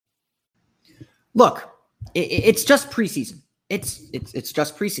Look, it's just preseason. It's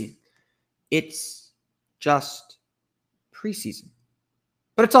just preseason. It's just preseason.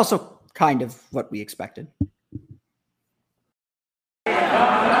 But it's also kind of what we expected. You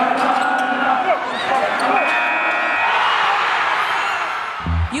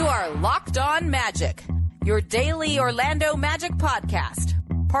are Locked On Magic, your daily Orlando Magic podcast,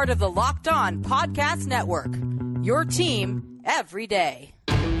 part of the Locked On Podcast Network, your team every day.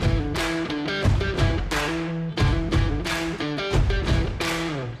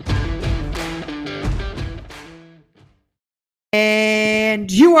 And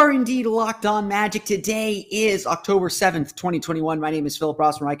you are indeed Locked On Magic. Today is October 7th, 2021. My name is Philip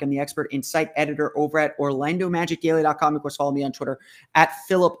Rossman-Reich. I'm the expert insight editor over at OrlandoMagicDaily.com. Of course, follow me on Twitter at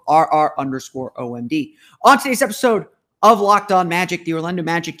PhilipRR_OMD. On today's episode of Locked On Magic, the Orlando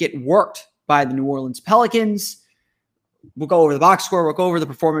Magic get worked by the New Orleans Pelicans. We'll go over the box score. We'll go over the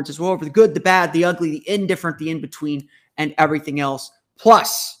performances. We'll go over the good, the bad, the ugly, the indifferent, the in-between, and everything else.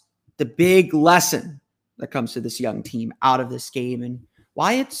 Plus, the big lesson that comes to this young team out of this game and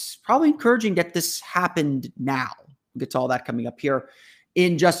why it's probably encouraging that this happened now. We'll get to all that coming up here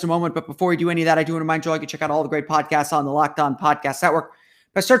in just a moment. But before we do any of that, I do want to remind you all you can check out all the great podcasts on the Locked On Podcast Network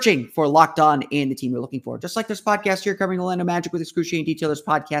by searching for Locked On and the team you're looking for. Just like this podcast here covering Orlando Magic with excruciating detail, there's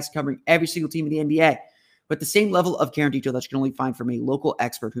podcasts covering every single team in the NBA with the same level of care and detail that you can only find from a local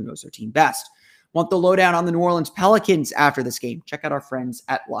expert who knows their team best. Want the lowdown on the New Orleans Pelicans after this game? Check out our friends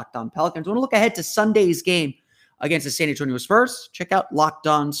at Locked On Pelicans. Want to look ahead to Sunday's game against the San Antonio Spurs? Check out Locked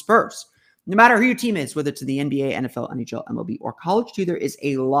On Spurs. No matter who your team is, whether it's in the NBA, NFL, NHL, MLB, or college too, there is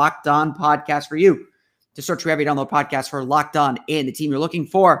a Locked On podcast for you. To search for every download podcast for Locked On and the team you're looking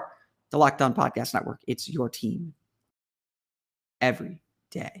for, the Locked On Podcast Network. It's your team every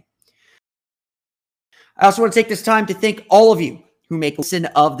day. I also want to take this time to thank all of you who make Listen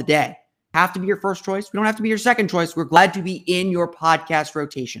of the Day. Have to be your first choice. We don't have to be your second choice. We're glad to be in your podcast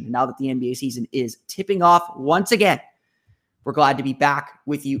rotation. And now that the NBA season is tipping off once again, we're glad to be back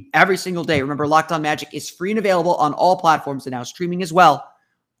with you every single day. Remember, Locked On Magic is free and available on all platforms and now streaming as well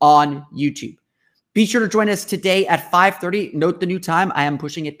on YouTube. Be sure to join us today at 5:30. Note the new time. I am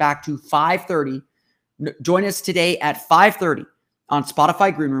pushing it back to 5:30. Join us today at 5:30 on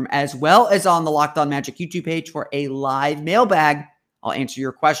Spotify Green Room, as well as on the Locked On Magic YouTube page for a live mailbag. I'll answer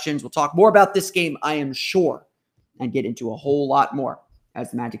your questions. We'll talk more about this game, I am sure, and get into a whole lot more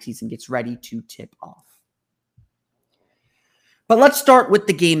as the Magic season gets ready to tip off. But let's start with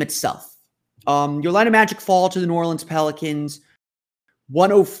the game itself. Your Orlando Magic fall to the New Orleans Pelicans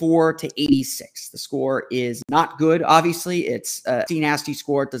 104-86. The score is not good, obviously. It's a nasty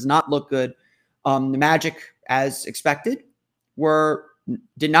score. It does not look good. The Magic, as expected,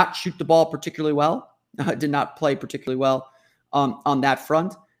 did not shoot the ball particularly well, did not play particularly well on that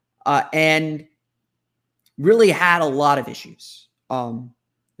front, and really had a lot of issues.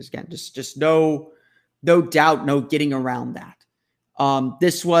 Again, just no doubt, no getting around that.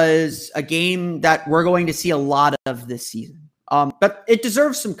 This was a game that we're going to see a lot of this season, but it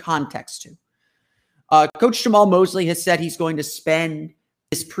deserves some context too. Coach Jamal Mosley has said he's going to spend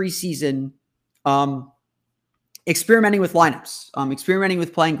this preseason experimenting with lineups, experimenting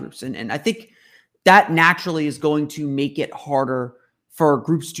with playing groups, and I think that naturally is going to make it harder for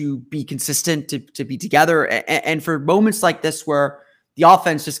groups to be consistent, to be together, and for moments like this where the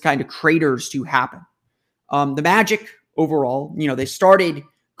offense just kind of craters to happen. The Magic overall, they started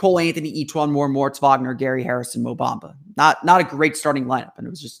Cole Anthony, Etuan Moore, Moritz Wagner, Gary Harrison, Mo Bamba. Not a great starting lineup, and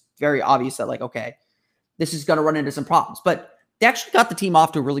it was just very obvious that, okay, this is going to run into some problems. But they actually got the team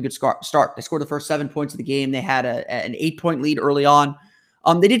off to a really good start. They scored the first 7 points of the game. They had an 8-point lead early on.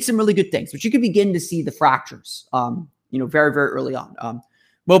 They did some really good things, but you could begin to see the fractures, very, very early on.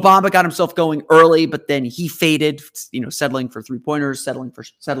 Mo Bamba got himself going early, but then he faded, settling for three-pointers, settling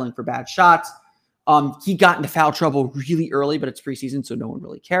for bad shots. He got into foul trouble really early, but it's preseason, so no one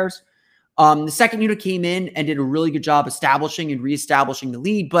really cares. The second unit came in and did a really good job establishing and reestablishing the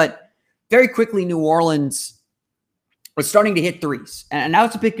lead, but very quickly New Orleans was starting to hit threes. And that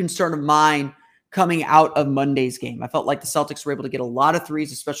was a big concern of mine coming out of Monday's game. I felt like the Celtics were able to get a lot of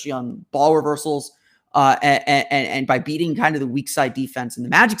threes, especially on ball reversals, and by beating kind of the weak side defense. And the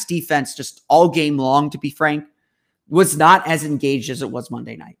Magic's defense, just all game long, to be frank, was not as engaged as it was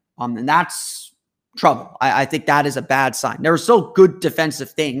Monday night. And that's trouble. I think that is a bad sign. There were still good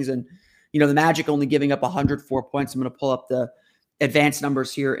defensive things, and the Magic only giving up 104 points. I'm going to pull up the advanced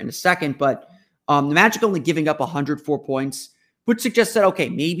numbers here in a second, but the Magic only giving up 104 points would suggest that, okay,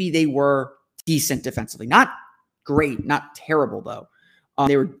 maybe they were decent defensively. Not great, not terrible, though.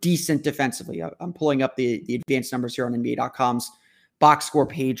 They were decent defensively. I'm pulling up the advanced numbers here on NBA.com's box score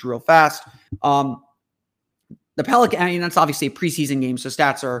page real fast. The Pelicans, I mean, that's obviously a preseason game, so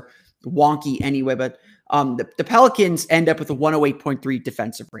stats are wonky anyway, but the Pelicans end up with a 108.3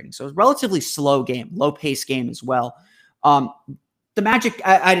 defensive rating. So it's a relatively slow game, low pace game as well. The Magic,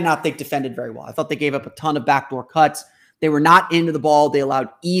 I did not think defended very well. I thought they gave up a ton of backdoor cuts. They were not into the ball. They allowed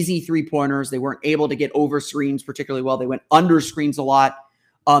easy three-pointers. They weren't able to get over screens particularly well. They went under screens a lot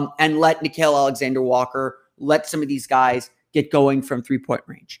and let Nickeil Alexander-Walker, let some of these guys get going from three-point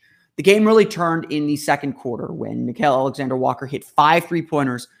range. The game really turned in the second quarter when Nickeil Alexander-Walker hit 5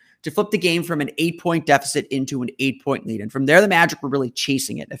 three-pointers to flip the game from an 8-point deficit into an 8-point lead. And from there, the Magic were really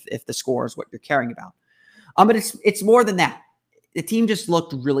chasing it if the score is what you're caring about. But it's more than that. The team just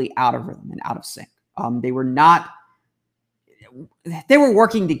looked really out of rhythm and out of sync. They were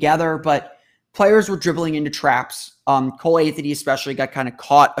working together, but players were dribbling into traps. Cole Anthony especially got kind of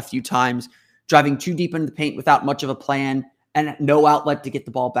caught a few times, driving too deep into the paint without much of a plan and no outlet to get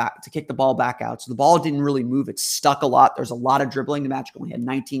the ball back, to kick the ball back out. So the ball didn't really move. It stuck a lot. There's a lot of dribbling. The Magic only had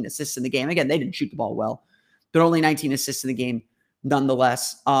 19 assists in the game. Again, they didn't shoot the ball well, but only 19 assists in the game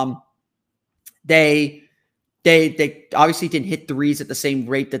nonetheless. They obviously didn't hit threes at the same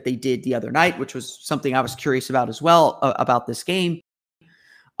rate that they did the other night, which was something I was curious about as well about this game.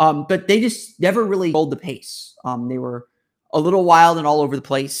 But they just never really rolled the pace. They were a little wild and all over the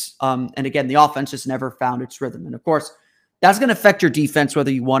place. And again, the offense just never found its rhythm. And of course, that's going to affect your defense whether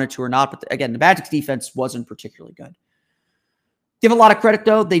you want it to or not. But again, the Magic's defense wasn't particularly good. Give a lot of credit,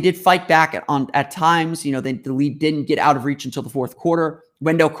 though. They did fight back at times. You know, the lead didn't get out of reach until the fourth quarter.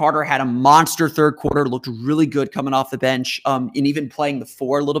 Wendell Carter had a monster third quarter, looked really good coming off the bench, and even playing the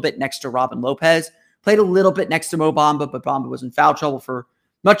 4 a little bit next to Robin Lopez. Played a little bit next to Mo Bamba, but Bamba was in foul trouble for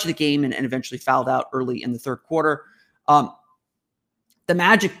much of the game and eventually fouled out early in the third quarter. The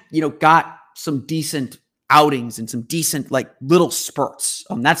Magic, got some decent outings and some decent, little spurts.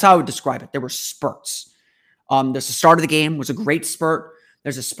 That's how I would describe it. There were spurts. The start of the game was a great spurt.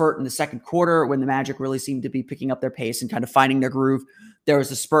 There's a spurt in the second quarter when the Magic really seemed to be picking up their pace and kind of finding their groove. There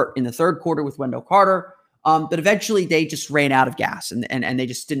was a spurt in the third quarter with Wendell Carter. But eventually they just ran out of gas and they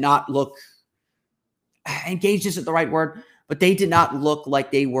just did not look engaged isn't the right word, but they did not look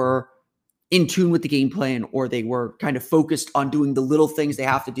like they were in tune with the game plan, or they were kind of focused on doing the little things they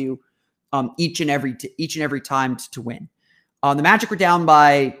have to do each and every time to win. The Magic were down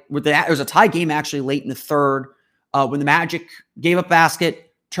by, there was a tie game actually late in the third when the Magic gave up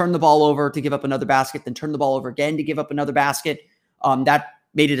basket, turned the ball over to give up another basket, then turned the ball over again to give up another basket. That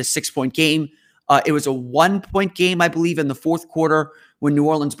made it a 6-point game. It was a 1-point game, I believe, in the fourth quarter when New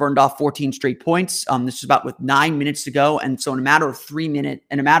Orleans burned off 14 straight points. This was about with 9 minutes to go. And so in a matter of 3 minutes,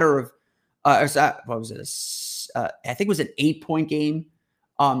 I think it was an 8-point game.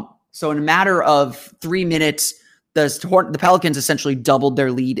 So in a matter of 3 minutes, the Pelicans essentially doubled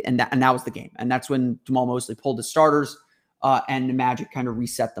their lead, and that was the game. And that's when Jamal Mosley pulled his starters, and the Magic kind of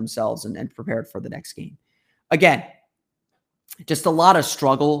reset themselves and prepared for the next game. Again, just a lot of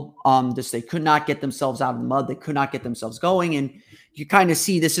struggle. They could not get themselves out of the mud. They could not get themselves going. And you kind of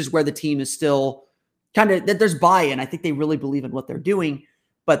see this is where the team is still that there's buy-in. I think they really believe in what they're doing,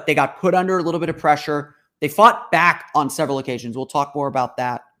 but they got put under a little bit of pressure. They fought back on several occasions. We'll talk more about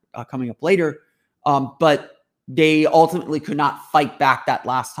that coming up later. But they ultimately could not fight back that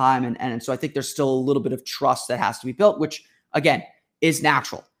last time. And so I think there's still a little bit of trust that has to be built, which, again, is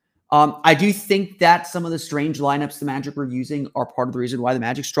natural. I do think that some of the strange lineups the Magic were using are part of the reason why the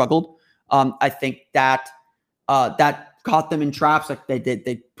Magic struggled. I think that that caught them in traps. Like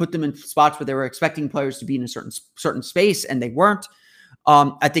they put them in spots where they were expecting players to be in a certain space, and they weren't.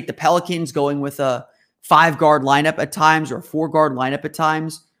 I think the Pelicans going with a 5-guard lineup at times or a 4-guard lineup at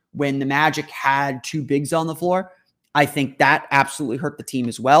times when the Magic had 2 bigs on the floor, I think that absolutely hurt the team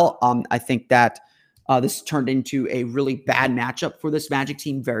as well. I think that this turned into a really bad matchup for this Magic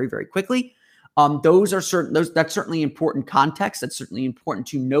team very, very quickly. That's certainly important context. That's certainly important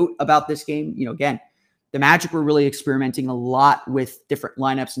to note about this game. Again, the Magic were really experimenting a lot with different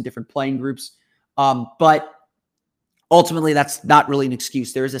lineups and different playing groups. But ultimately, that's not really an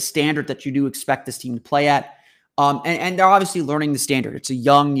excuse. There is a standard that you do expect this team to play at. And they're obviously learning the standard. It's a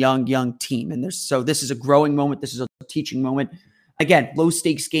young team. And so this is a growing moment. This is a teaching moment. Again, low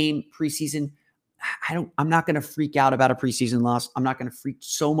stakes game, preseason. I'm not going to freak out about a preseason loss. I'm not going to freak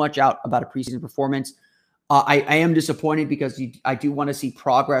so much out about a preseason performance. I am disappointed because I do want to see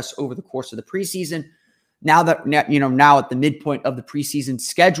progress over the course of the preseason. Now at the midpoint of the preseason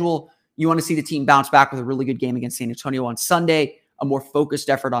schedule, you want to see the team bounce back with a really good game against San Antonio on Sunday, a more focused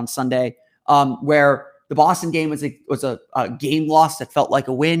effort on Sunday, where the Boston game was a game loss that felt like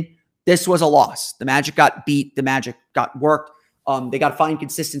a win. This was a loss. The Magic got beat. The Magic got worked. They got to find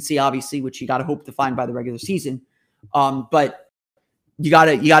consistency, obviously, which you got to hope to find by the regular season. But you got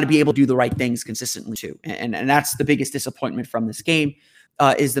to be able to do the right things consistently too. And that's the biggest disappointment from this game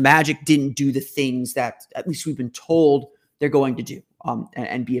is the Magic didn't do the things that at least we've been told they're going to do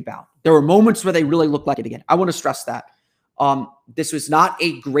and be about. There were moments where they really looked like it again. I want to stress that. This was not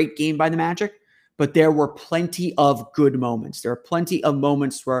a great game by the Magic, but there were plenty of good moments. There are plenty of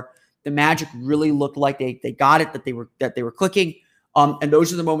moments where the Magic really looked like they got it, that they were clicking. And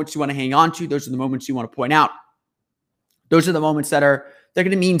those are the moments you want to hang on to. Those are the moments you want to point out. Those are the moments they're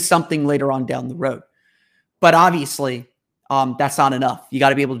going to mean something later on down the road. But obviously, that's not enough. You got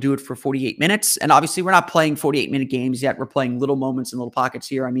to be able to do it for 48 minutes. And obviously, we're not playing 48-minute games yet. We're playing little moments and little pockets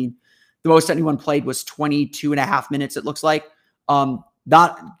here. I mean, the most anyone played was 22 and a half minutes, it looks like.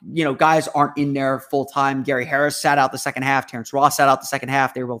 Guys aren't in there full time. Gary Harris sat out the second half. Terrence Ross sat out the second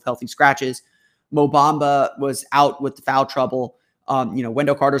half. They were both healthy scratches. Mo Bamba was out with the foul trouble.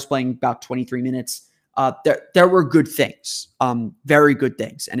 Wendell Carter's playing about 23 minutes. There were good things, very good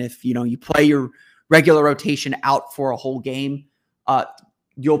things. And if, you play your regular rotation out for a whole game,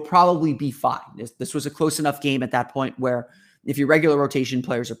 you'll probably be fine. This was a close enough game at that point where if your regular rotation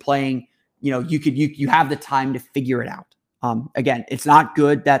players are playing, you have the time to figure it out. Again, it's not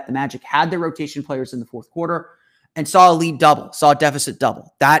good that the Magic had their rotation players in the fourth quarter and saw a lead double, saw a deficit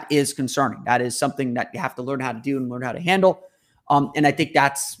double. That is concerning. That is something that you have to learn how to do and learn how to handle. And I think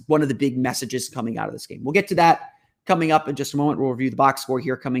that's one of the big messages coming out of this game. We'll get to that coming up in just a moment. We'll review the box score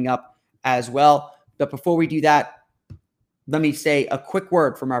here coming up as well. But before we do that, let me say a quick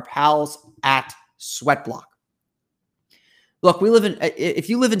word from our pals at Sweatblock. Look, if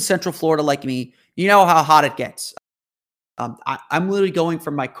you live in Central Florida like me, you know how hot it gets. I'm literally going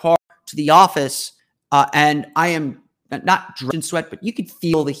from my car to the office, and I am not drenched in sweat, but you can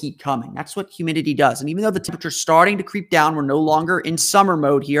feel the heat coming. That's what humidity does. And even though the temperature's starting to creep down, we're no longer in summer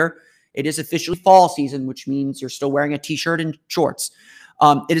mode here. It is officially fall season, which means you're still wearing a t-shirt and shorts.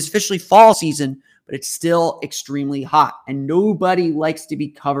 It is officially fall season, but it's still extremely hot, and nobody likes to be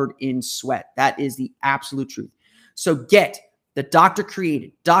covered in sweat. That is the absolute truth. So get the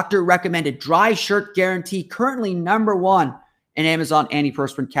doctor-created, doctor-recommended dry shirt guarantee, currently number one in Amazon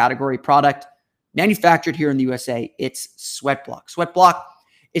antiperspirant category product, manufactured here in the USA. It's Sweatblock. Sweatblock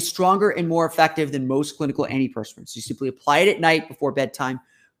is stronger and more effective than most clinical antiperspirants. You simply apply it at night before bedtime,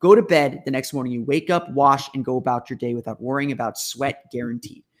 go to bed. The next morning you wake up, wash, and go about your day without worrying about sweat,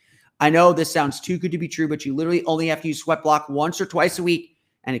 guaranteed. I know this sounds too good to be true, but you literally only have to use Sweatblock once or twice a week,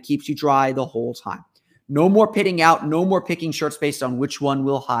 and it keeps you dry the whole time. No more pitting out, no more picking shirts based on which one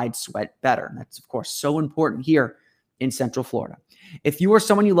will hide sweat better. And that's, of course, so important here in Central Florida. If you or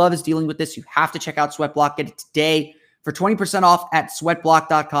someone you love is dealing with this, you have to check out Sweatblock. Get it today for 20% off at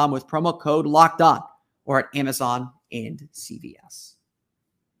sweatblock.com with promo code LOCKEDON or at Amazon and CVS.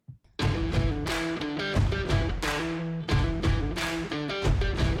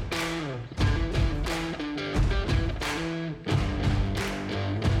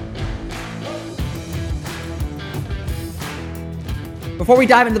 Before we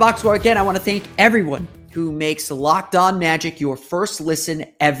dive into the box score again, I want to thank everyone who makes Locked On Magic your first listen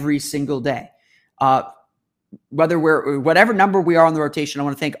every single day. Whatever number we are on the rotation, I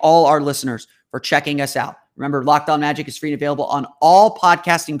want to thank all our listeners for checking us out. Remember, Locked On Magic is free and available on all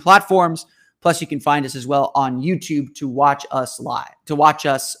podcasting platforms. Plus, you can find us as well on YouTube to watch us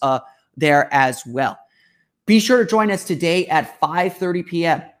there as well. Be sure to join us today at 5:30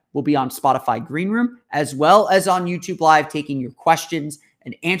 p.m. We'll be on Spotify Green Room, as well as on YouTube Live, taking your questions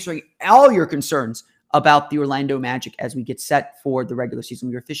and answering all your concerns about the Orlando Magic as we get set for the regular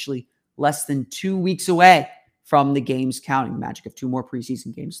season. We're officially less than 2 weeks away from the games counting. The Magic have 2 more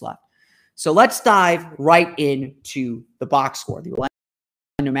preseason games left. So let's dive right into the box score. The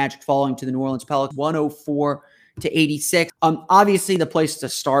Orlando Magic falling to the New Orleans Pelicans 104-86. Obviously, the place to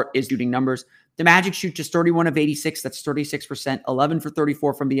start is shooting numbers. The Magic shoot just 31 of 86. That's 36%. 11 for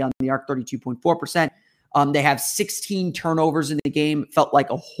 34 from beyond the arc, 32.4%. They have 16 turnovers in the game. Felt like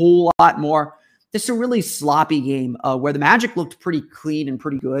a whole lot more. This is a really sloppy game where the Magic looked pretty clean and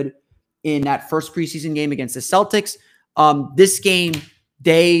pretty good in that first preseason game against the Celtics. This game,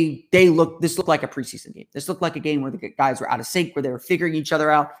 this looked like a preseason game. This looked like a game where the guys were out of sync, where they were figuring each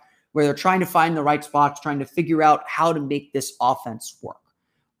other out, where they're trying to find the right spots, trying to figure out how to make this offense work.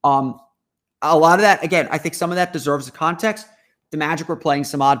 A lot of that, again, I think some of that deserves a context. The Magic were playing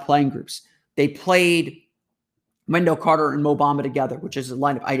some odd playing groups. They played Wendell Carter and Mo Bamba together, which is a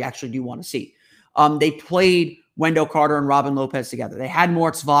lineup I actually do want to see. They played Wendell Carter and Robin Lopez together. They had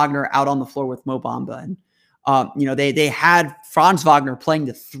Moritz Wagner out on the floor with Mo Bamba. And, they had Franz Wagner playing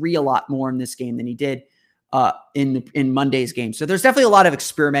the 3 a lot more in this game than he did in Monday's game. So there's definitely a lot of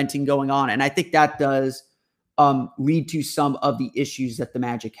experimenting going on. And I think that does lead to some of the issues that the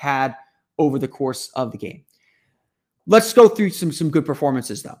Magic had over the course of the game. Let's go through some good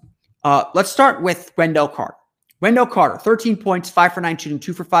performances, though. Let's start with Wendell Carter. Wendell Carter, 13 points, 5 for 9 shooting,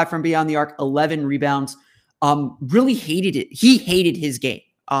 2 for 5 from beyond the arc, 11 rebounds. Really hated it. He hated his game.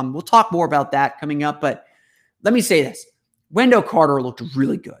 We'll talk more about that coming up, but let me say this. Wendell Carter looked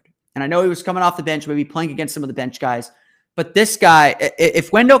really good. And I know he was coming off the bench, maybe playing against some of the bench guys. But this guy,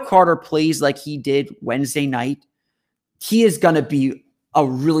 if Wendell Carter plays like he did Wednesday night, he is going to be a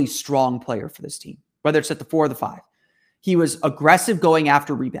really strong player for this team, whether it's at the 4 or the 5. He was aggressive going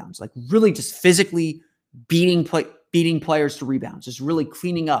after rebounds, like really just physically beating players to rebounds, just really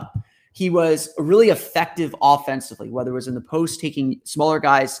cleaning up. He was really effective offensively, whether it was in the post, taking smaller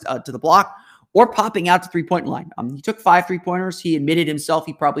guys to the block, or popping out to three-point line. He took 5 3-pointers. He admitted himself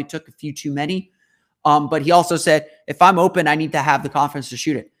he probably took a few too many. But he also said, if I'm open, I need to have the confidence to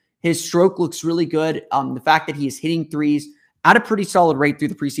shoot it. His stroke looks really good. The fact that he is hitting threes at a pretty solid rate through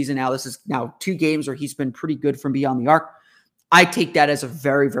the preseason now. This is now 2 games where he's been pretty good from beyond the arc. I take that as a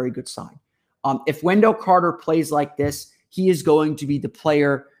very, very good sign. If Wendell Carter plays like this, he is going to be the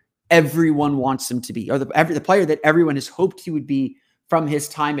player everyone wants him to be, or the player that everyone has hoped he would be from his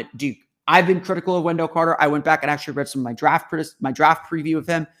time at Duke. I've been critical of Wendell Carter. I went back and actually read some of my draft preview of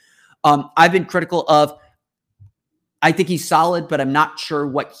him. I've been critical of, I think he's solid, but I'm not sure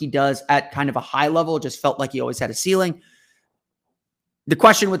what he does at kind of a high level. It just felt like he always had a ceiling. The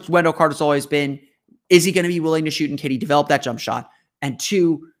question with Wendell Carter has always been, is he going to be willing to shoot and can he develop that jump shot? And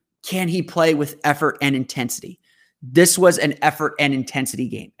 2, can he play with effort and intensity? This was an effort and intensity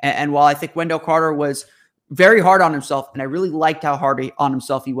game. And while I think Wendell Carter was very hard on himself, and I really liked how hard on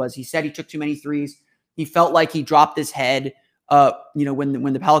himself he was, he said he took too many threes. He felt like he dropped his head,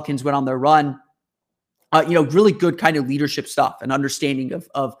 when the Pelicans went on their run. Really good kind of leadership stuff and understanding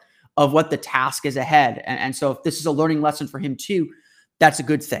of what the task is ahead. And so if this is a learning lesson for him too, that's a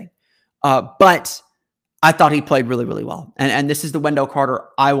good thing. But I thought he played really, really well. And this is the Wendell Carter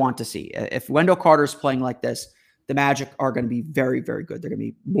I want to see. If Wendell Carter is playing like this, the Magic are going to be very, very good. They're going to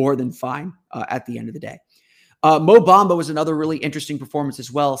be more than fine at the end of the day. Mo Bamba was another really interesting performance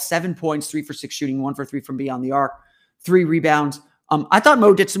as well. 7 points, 3 for 6 shooting, 1 for 3 from beyond the arc, 3 rebounds. I thought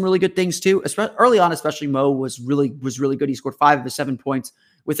Mo did some really good things too. Early on, especially Mo was really good. He scored 5 of his 7 points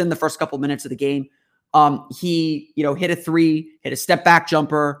within the first couple minutes of the game. He hit a 3, hit a step back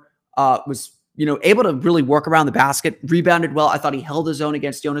jumper, was able to really work around the basket, rebounded well. I thought he held his own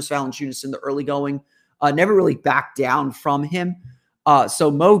against Jonas Valanciunas in the early going. Never really backed down from him. So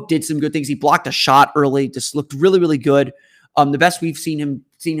Mo did some good things. He blocked a shot early, just looked really, really good. The best we've seen him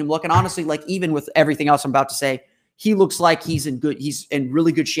look. And honestly, like even with everything else I'm about to say, he looks like he's in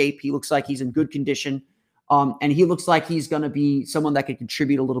really good shape. He looks like he's in good condition. And he looks like he's going to be someone that could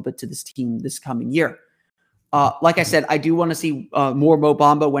contribute a little bit to this team this coming year. Like I said, I do want to see more Mo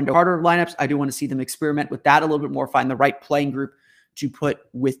Bamba, Wendell Carter lineups. I do want to see them experiment with that a little bit more, find the right playing group to put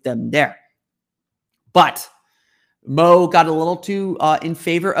with them there. But Mo got a little too in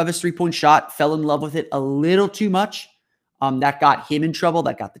favor of his 3-point shot, fell in love with it a little too much. That got him in trouble.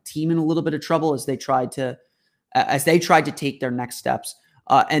 That got the team in a little bit of trouble as they tried to take their next steps.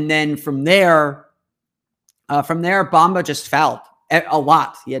 And then from there, Bamba just fouled a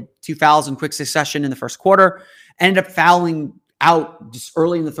lot. He had 2 fouls in quick succession in the first quarter, ended up fouling out just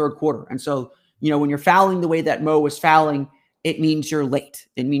early in the third quarter. And so, when you're fouling the way that Mo was fouling, it means you're late.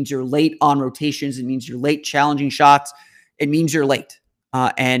 It means you're late on rotations. It means you're late challenging shots. It means you're late.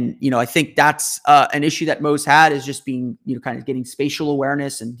 And I think that's an issue that Mo's had, is just being, kind of getting spatial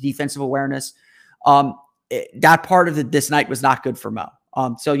awareness and defensive awareness. That part of this night was not good for Mo.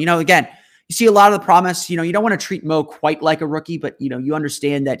 So, again, you see a lot of the promise. You don't want to treat Mo quite like a rookie, but, you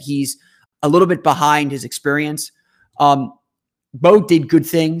understand that he's a little bit behind his experience. Mo did good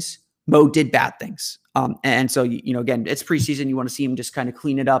things. Mo did bad things. And so, again, it's preseason. You want to see him just kind of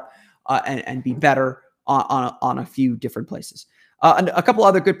clean it up and be better on a few different places. And a couple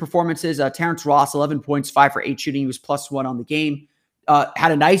other good performances. Terrence Ross, 11 points, 5 for 8 shooting. He was +1 on the game.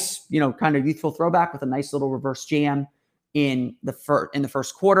 Had a nice, kind of youthful throwback with a nice little reverse jam in the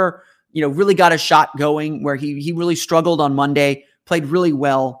first quarter. Really got a shot going where he really struggled on Monday. Played really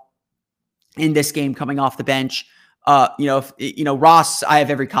well in this game coming off the bench. Ross, I have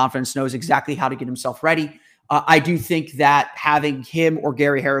every confidence, knows exactly how to get himself ready. I do think that having him or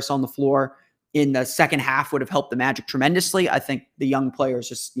Gary Harris on the floor in the second half would have helped the Magic tremendously. I think the young players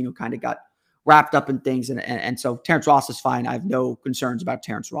just, kind of got wrapped up in things. And so Terrence Ross is fine. I have no concerns about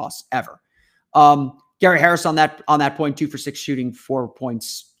Terrence Ross ever. Gary Harris on that point, 2 for 6 shooting, 4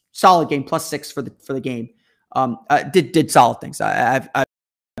 points, solid game, +6 for the game. did solid things. I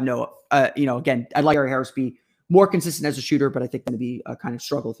know, again, I'd like Gary Harris to be more consistent as a shooter, but I think going to be a kind of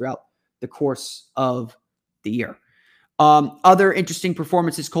struggle throughout the course of the year. Other interesting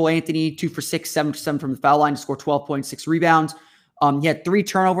performances: Cole Anthony, 2 for 6, 7 for 7 from the foul line to score 12.6 rebounds. He had 3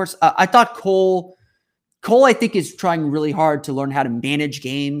 turnovers. I thought Cole, I think, is trying really hard to learn how to manage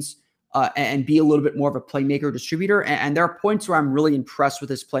games and be a little bit more of a playmaker distributor. And there are points where I'm really impressed with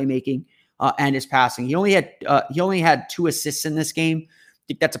his playmaking and his passing. He only had 2 assists in this game. I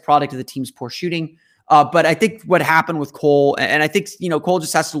think that's a product of the team's poor shooting. But I think what happened with Cole, and I think, Cole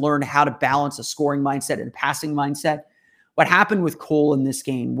just has to learn how to balance a scoring mindset and a passing mindset. What happened with Cole in this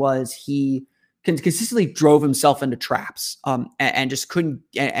game was he consistently drove himself into traps and just couldn't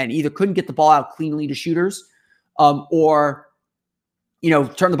get the ball out cleanly to shooters or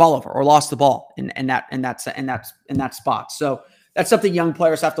turn the ball over or lost the ball in that spot. So that's something young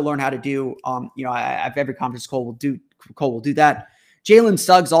players have to learn how to do. I have every confidence Cole will do that. Jalen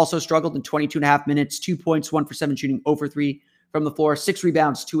Suggs also struggled in 22 and a half minutes, 2 points, 1 for 7 shooting, 0 for 3 from the floor, 6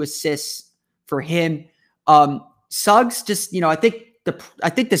 rebounds, 2 assists for him. Suggs just, I think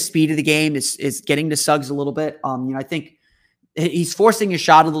the speed of the game is getting to Suggs a little bit. I think he's forcing his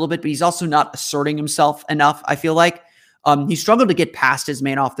shot a little bit, but he's also not asserting himself enough. I feel like he struggled to get past his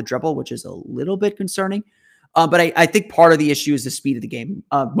man off the dribble, which is a little bit concerning. But I think part of the issue is the speed of the game.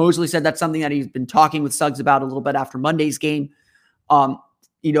 Mosley said that's something that he's been talking with Suggs about a little bit after Monday's game. I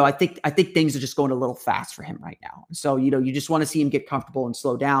think things are just going a little fast for him right now. So, you just want to see him get comfortable and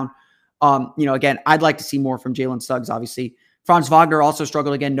slow down. Again, I'd like to see more from Jalen Suggs, obviously. Franz Wagner also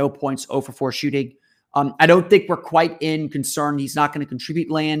struggled again, no points, 0 for 4 shooting. I don't think we're quite in concern. He's not going to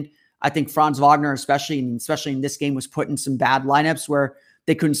contribute land. I think Franz Wagner, especially in this game, was put in some bad lineups where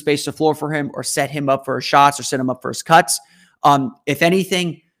they couldn't space the floor for him or set him up for his shots or set him up for his cuts. If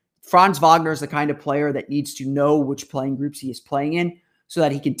anything, Franz Wagner is the kind of player that needs to know which playing groups he is playing in so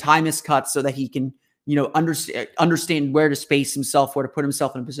that he can time his cuts, so that he can, understand where to space himself, where to put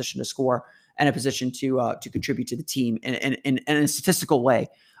himself in a position to score and a position to contribute to the team in a statistical way.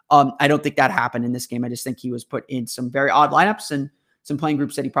 I don't think that happened in this game. I just think he was put in some very odd lineups and some playing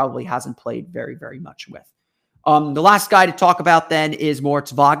groups that he probably hasn't played very, very much with. The last guy to talk about then is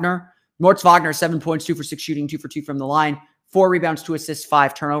Moritz Wagner. Moritz Wagner, 7 points, 2 for 6 shooting, 2 for 2 from the line, 4 rebounds, 2 assists,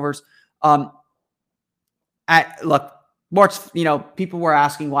 5 turnovers. Look, Moritz, people were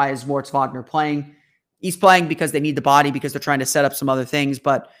asking, why is Moritz Wagner playing? He's playing because they need the body, because they're trying to set up some other things.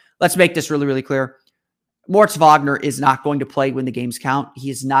 But let's make this really, really clear. Moritz Wagner is not going to play when the games count.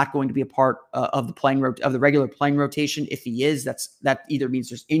 He is not going to be a part of the regular playing rotation. If he is, that either means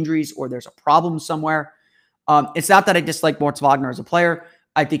there's injuries or there's a problem somewhere. It's not that I dislike Moritz Wagner as a player.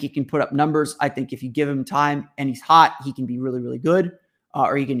 I think he can put up numbers. I think if you give him time and he's hot, he can be really, really good.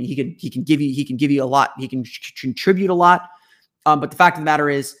 Or he can give you a lot. He can contribute a lot. But the fact of the matter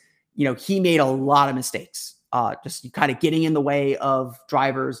is, he made a lot of mistakes. Just kind of getting in the way of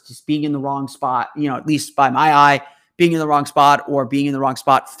drivers, just being in the wrong spot, at least by my eye, being in the wrong spot or being in the wrong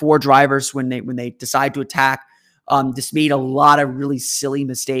spot for drivers when they decide to attack. Just made a lot of really silly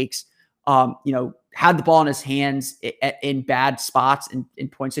mistakes. Had the ball in his hands in bad spots and in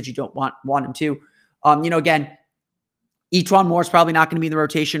points that you don't want him to. Again, E'Twaun Moore is probably not going to be in the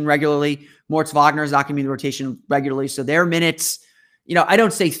rotation regularly. Moritz Wagner is not going to be in the rotation regularly. So their minutes, I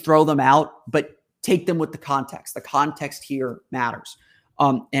don't say throw them out, but take them with the context. The context here matters.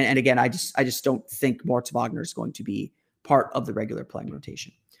 And again, I just don't think Moritz Wagner is going to be part of the regular playing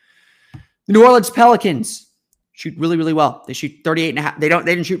rotation. The New Orleans Pelicans shoot really, really well. They shoot 38.5. They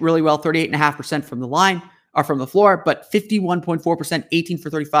didn't shoot really well, 38.5% from the line or from the floor, but 51.4%, 18 for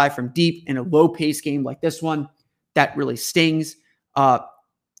 35 from deep in a low pace game like this one. That really stings.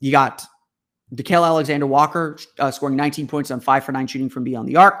 You got Nickeil Alexander-Walker scoring 19 points on 5 for 9 shooting from beyond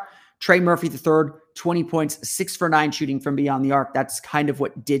the arc. Trey Murphy III, 20 points, 6 for 9 shooting from beyond the arc. That's kind of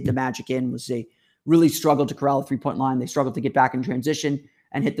what did the Magic in, was they really struggled to corral the three-point line. They struggled to get back in transition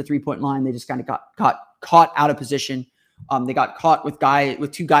and hit the three-point line. They just kind of got caught out of position. They got caught with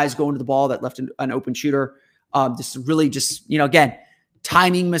 2 guys going to the ball that left an open shooter. Again,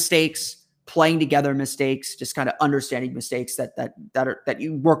 timing mistakes, playing together mistakes, just kind of understanding mistakes that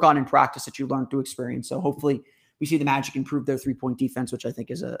you work on in practice, that you learn through experience. So hopefully we see the Magic improve their 3-point defense, which I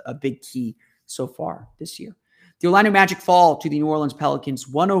think is a big key so far this year. The Orlando Magic fall to the New Orleans Pelicans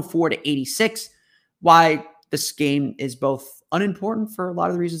 104-86. Why this game is both unimportant for a lot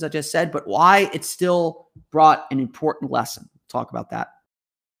of the reasons I just said, but why it still brought an important lesson. Talk about that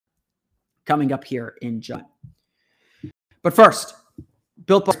coming up here in June. But first,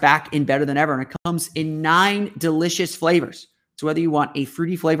 Built Bar is back in better than ever, and it comes in 9 delicious flavors. So whether you want a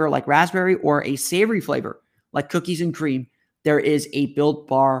fruity flavor like raspberry or a savory flavor like cookies and cream, there is a Built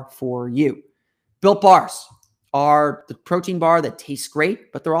Bar for you. Built Bars are the protein bar that tastes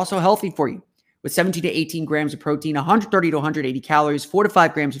great, but they're also healthy for you. With 17 to 18 grams of protein, 130 to 180 calories, 4 to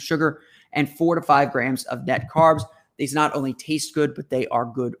 5 grams of sugar, and 4 to 5 grams of net carbs. These not only taste good, but they are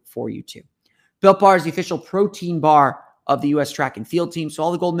good for you too. Built Bar is the official protein bar of the U.S. track and field team, so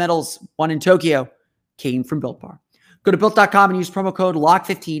all the gold medals won in Tokyo came from Built Bar. Go to Built.com and use promo code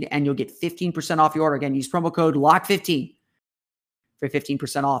LOCK15 and you'll get 15% off your order. Again, use promo code LOCK15 for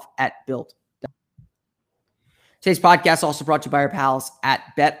 15% off at Built. Today's podcast is also brought to you by our pals at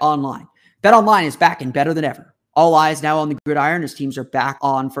BetOnline. BetOnline is back and better than ever. All eyes now on the gridiron as teams are back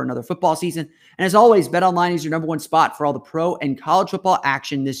on for another football season. And as always, BetOnline is your number one spot for all the pro and college football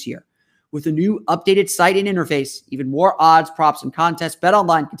action this year. With a new updated site and interface, even more odds, props, and contests,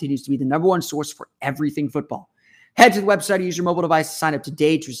 BetOnline continues to be the number one source for everything football. Head to the website or use your mobile device to sign up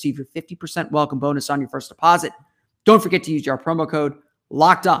today to receive your 50% welcome bonus on your first deposit. Don't forget to use our promo code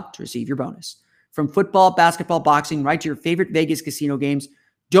LOCKEDON to receive your bonus. From football, basketball, boxing, right to your favorite Vegas casino games,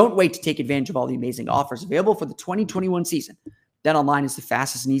 don't wait to take advantage of all the amazing offers available for the 2021 season. BetOnline is the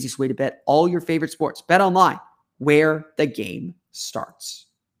fastest and easiest way to bet all your favorite sports. BetOnline, where the game starts.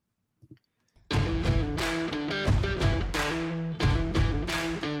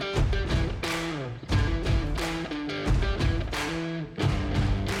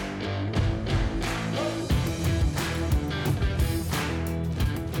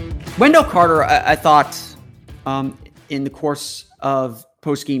 Wendell Carter, I thought, in the course of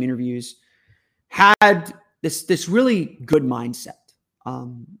post-game interviews, had this really good mindset.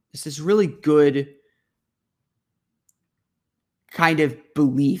 This really good kind of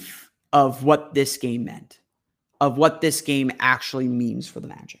belief of what this game meant, of what this game actually means for the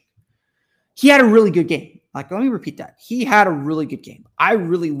Magic. He had a really good game. Let me repeat that. He had a really good game. I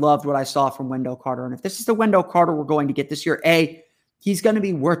really loved what I saw from Wendell Carter. And if this is the Wendell Carter we're going to get this year, he's going to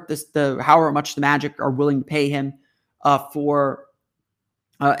be worth however much the Magic are willing to pay him for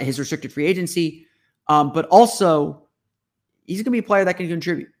his restricted free agency. But also, he's going to be a player that can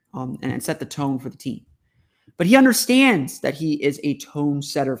contribute and set the tone for the team. But he understands that he is a tone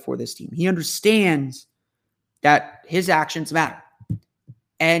setter for this team. He understands that his actions matter.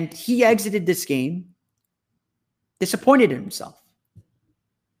 And he exited this game disappointed in himself.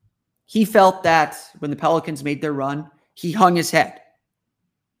 He felt that when the Pelicans made their run, he hung his head.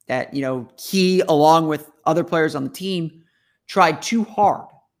 That, he, along with other players on the team, tried too hard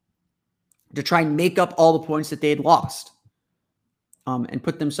to try and make up all the points that they had lost and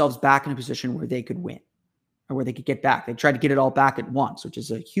put themselves back in a position where they could win or where they could get back. They tried to get it all back at once, which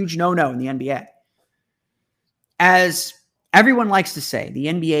is a huge no-no in the NBA. As everyone likes to say, the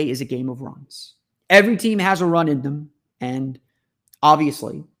NBA is a game of runs. Every team has a run in them, and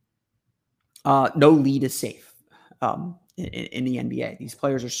obviously, no lead is safe. In the NBA. These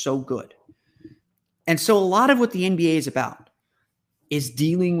players are so good. And so a lot of what the NBA is about is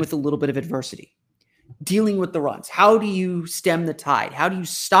dealing with a little bit of adversity, dealing with the runs. How do you stem the tide? How do you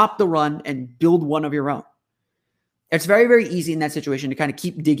stop the run and build one of your own? It's very, very easy in that situation to kind of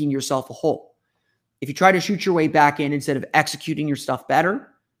keep digging yourself a hole. If you try to shoot your way back in instead of executing your stuff better,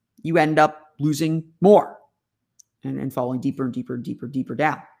 you end up losing more and falling deeper and deeper and deeper, deeper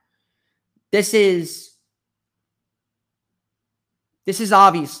down. This is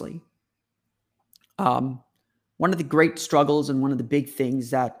obviously one of the great struggles and one of the big things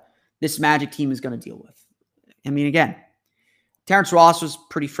that this Magic team is going to deal with. I mean, again, Terrence Ross was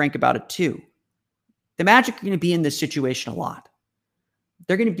pretty frank about it too. The Magic are going to be in this situation a lot.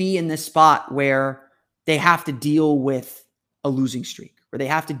 They're going to be in this spot where they have to deal with a losing streak, where they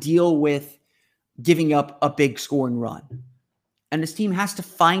have to deal with giving up a big scoring run. And this team has to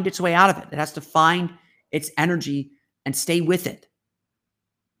find its way out of it. It has to find its energy and stay with it.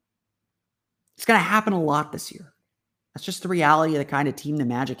 It's going to happen a lot this year. That's just the reality of the kind of team the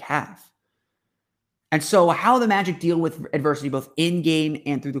Magic have. And so how the Magic deal with adversity, both in-game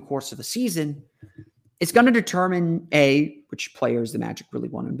and through the course of the season, it's going to determine, A, which players the Magic really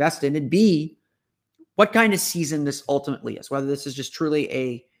want to invest in, and B, what kind of season this ultimately is, whether this is just truly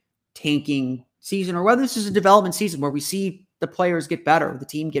a tanking season or whether this is a development season where we see the players get better, the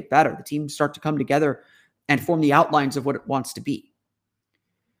team get better, the team start to come together and form the outlines of what it wants to be.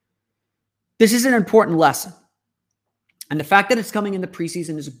 This is an important lesson. And the fact that it's coming in the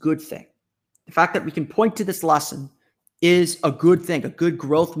preseason is a good thing. The fact that we can point to this lesson is a good thing, a good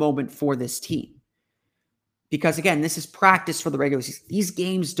growth moment for this team. Because again, this is practice for the regular season. These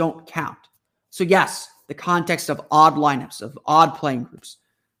games don't count. So yes, the context of odd lineups, of odd playing groups,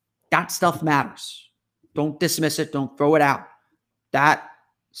 that stuff matters. Don't dismiss it. Don't throw it out. That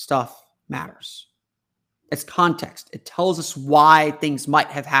stuff matters. It's context. It tells us why things might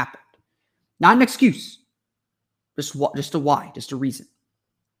have happened. Not an excuse. Just a why, just a reason.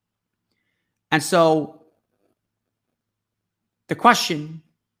 And so the question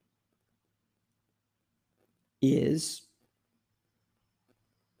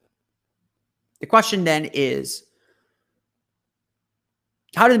then is,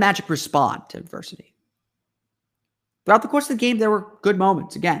 how did the Magic respond to adversity? Throughout the course of the game, there were good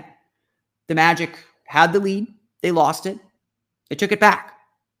moments. Again, the Magic had the lead. They lost it. They took it back.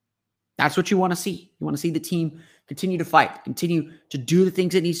 That's what you want to see. You want to see the team continue to fight, continue to do the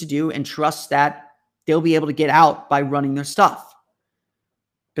things it needs to do, and trust that they'll be able to get out by running their stuff.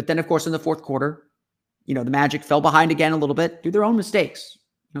 But then, of course, in the fourth quarter, the Magic fell behind again a little bit through their own mistakes.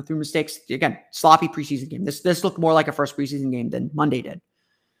 Through mistakes, again, sloppy preseason game. This looked more like a first preseason game than Monday did.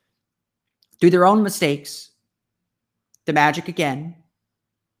 Through their own mistakes, the Magic again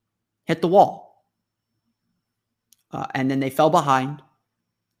hit the wall. And then they fell behind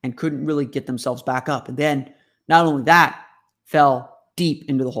and couldn't really get themselves back up. And then, not only that, fell deep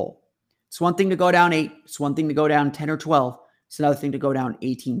into the hole. It's one thing to go down 8. It's one thing to go down 10 or 12. It's another thing to go down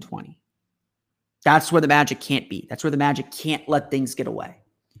 18, 20. That's where the Magic can't be. That's where the Magic can't let things get away.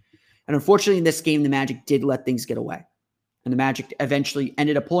 And unfortunately, in this game, the Magic did let things get away. And the Magic eventually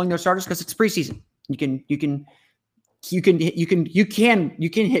ended up pulling their starters because it's preseason. You can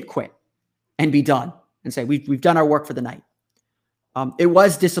hit quit and be done and say, we've done our work for the night. It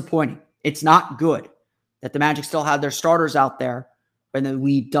was disappointing. It's not good that the Magic still had their starters out there when the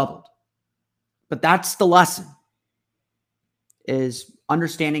lead doubled. But that's the lesson, is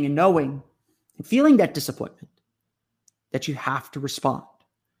understanding and knowing and feeling that disappointment, that you have to respond,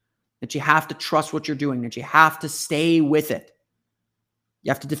 that you have to trust what you're doing, that you have to stay with it. You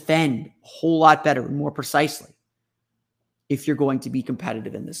have to defend a whole lot better and more precisely if you're going to be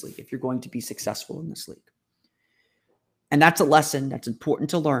competitive in this league, if you're going to be successful in this league. And that's a lesson that's important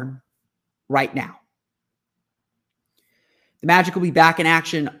to learn right now. The Magic will be back in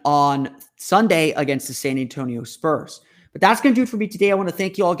action on Sunday against the San Antonio Spurs. But that's going to do it for me today. I want to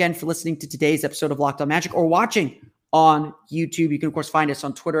thank you all again for listening to today's episode of Locked On Magic or watching on YouTube. You can, of course, find us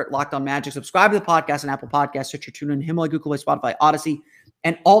on Twitter at Locked On Magic. Subscribe to the podcast on Apple Podcasts, Stitcher, TuneIn, Himalaya, Google Play, Spotify, Odyssey,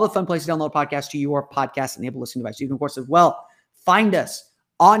 and all the fun places to download podcasts to your podcast-enabled listening device. You can, of course, as well find us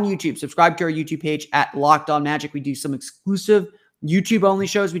on YouTube. Subscribe to our YouTube page at Locked On Magic. We do some exclusive YouTube-only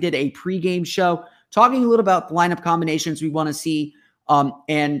shows. We did a pregame show talking a little about the lineup combinations we want to see,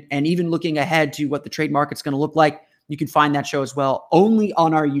 and even looking ahead to what the trade market's going to look like. You can find that show as well only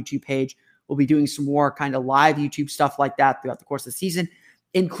on our YouTube page. We'll be doing some more kind of live YouTube stuff like that throughout the course of the season,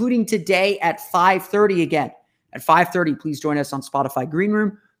 including today at 5:30 again. At 5:30, please join us on Spotify Green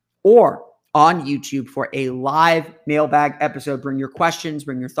Room or on YouTube for a live mailbag episode. Bring your questions,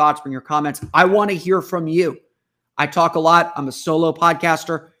 bring your thoughts, bring your comments. I want to hear from you. I talk a lot. I'm a solo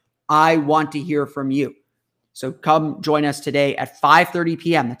podcaster. I want to hear from you. So come join us today at 5:30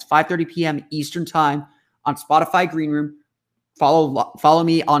 p.m. That's 5:30 p.m. Eastern Time on Spotify Green Room. Follow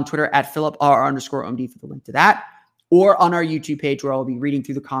me on Twitter at PhilipR_OMD for the link to that, or on our YouTube page where I'll be reading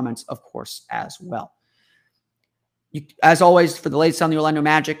through the comments, of course, as well. As always, for the latest on the Orlando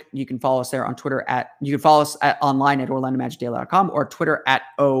Magic, you can follow us there on Twitter online at OrlandoMagicDaily.com or Twitter at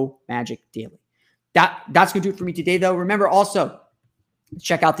OMagicDaily. That's going to do it for me today, though. Remember also,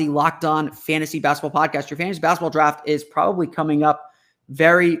 check out the Locked On Fantasy Basketball Podcast. Your fantasy basketball draft is probably coming up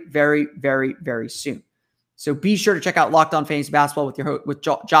very, very, very, very soon. So be sure to check out Locked On Fantasy Basketball with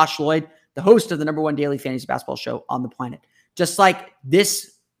Josh Lloyd, the host of the #1 daily fantasy basketball show on the planet. Just like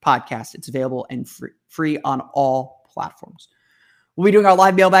this podcast, it's available and free on all platforms. We'll be doing our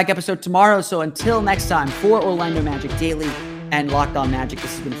live mailbag episode tomorrow. So until next time, for Orlando Magic Daily and Locked On Magic,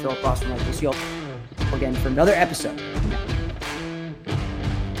 this has been Philip Ross from We'll see you all again for another episode.